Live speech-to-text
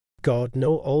God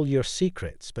know all your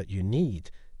secrets, but you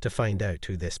need to find out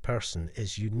who this person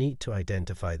is. You need to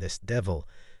identify this devil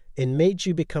in made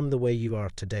you become the way you are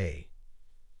today.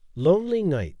 Lonely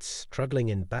nights, struggling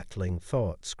in battling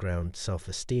thoughts, ground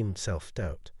self-esteem,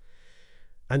 self-doubt.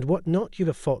 And what not, you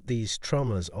have fought these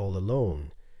traumas all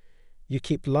alone. You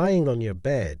keep lying on your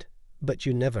bed, but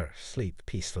you never sleep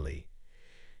peacefully.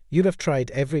 You have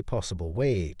tried every possible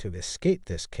way to escape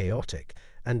this chaotic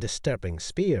and disturbing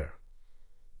sphere,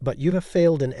 but you have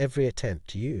failed in every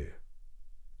attempt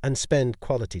and spend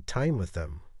quality time with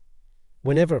them.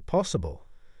 Whenever possible,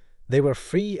 they were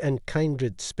free and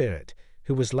kindred spirit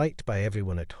who was liked by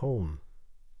everyone at home.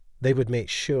 They would make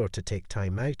sure to take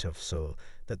time out of so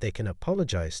that they can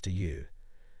apologize to you.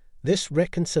 This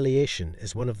reconciliation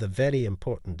is one of the very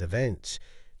important events.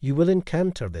 You will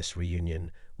encounter this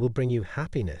reunion will bring you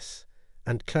happiness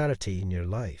and clarity in your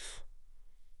life.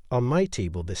 Almighty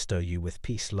will bestow you with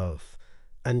peace, love,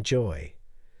 and joy.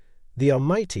 The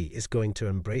Almighty is going to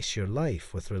embrace your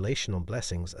life with relational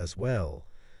blessings as well.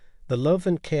 The love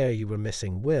and care you were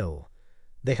missing will.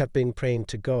 They have been praying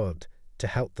to God to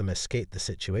help them escape the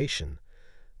situation.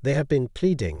 They have been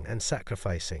pleading and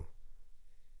sacrificing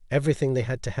everything they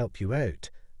had to help you out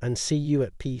and see you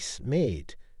at peace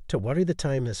made. To worry, the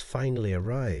time has finally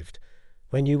arrived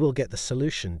when you will get the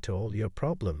solution to all your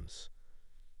problems.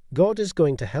 God is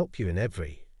going to help you in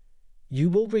every. You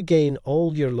will regain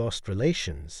all your lost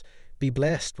relations, be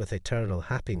blessed with eternal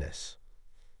happiness.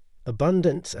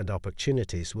 Abundance and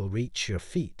opportunities will reach your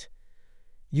feet.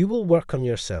 You will work on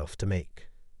yourself to make.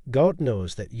 God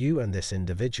knows that you and this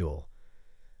individual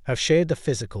have shared a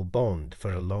physical bond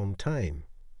for a long time.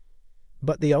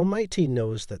 But the Almighty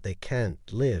knows that they can't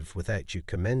live without you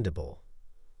commendable.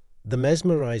 The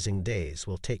mesmerizing days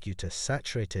will take you to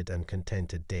saturated and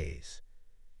contented days.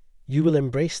 You will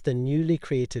embrace the newly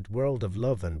created world of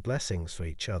love and blessings for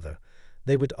each other.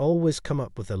 They would always come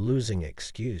up with a losing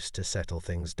excuse to settle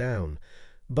things down,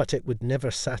 but it would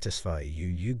never satisfy you.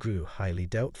 You grew highly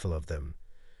doubtful of them.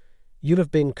 You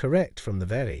have been correct from the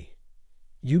very.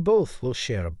 You both will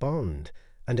share a bond,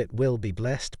 and it will be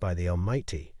blessed by the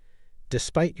Almighty.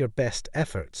 Despite your best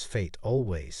efforts, fate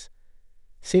always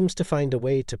seems to find a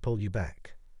way to pull you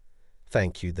back.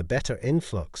 Thank you. The better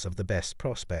influx of the best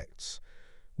prospects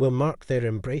will mark their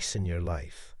embrace in your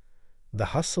life. The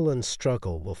hustle and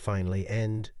struggle will finally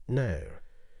end now.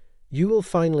 You will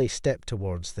finally step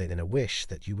towards them in a wish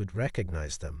that you would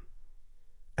recognize them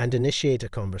and initiate a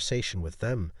conversation with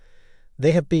them.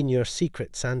 They have been your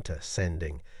secret Santa,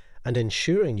 sending and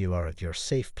ensuring you are at your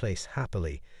safe place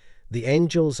happily. The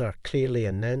angels are clearly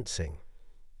announcing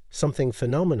something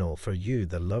phenomenal for you.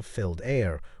 The love-filled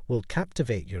air will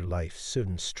captivate your life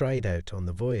soon. Stride out on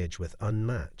the voyage with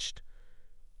unmatched.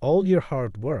 All your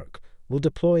hard work will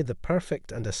deploy the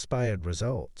perfect and aspired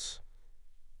results.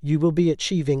 You will be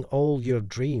achieving all your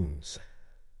dreams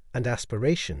and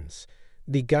aspirations.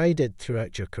 Be guided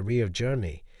throughout your career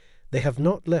journey. They have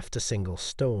not left a single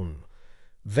stone.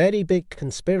 Very big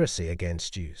conspiracy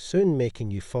against you, soon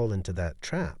making you fall into that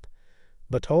trap.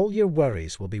 But all your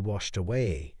worries will be washed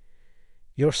away.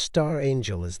 Your star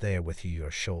angel is there with you,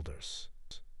 your shoulders.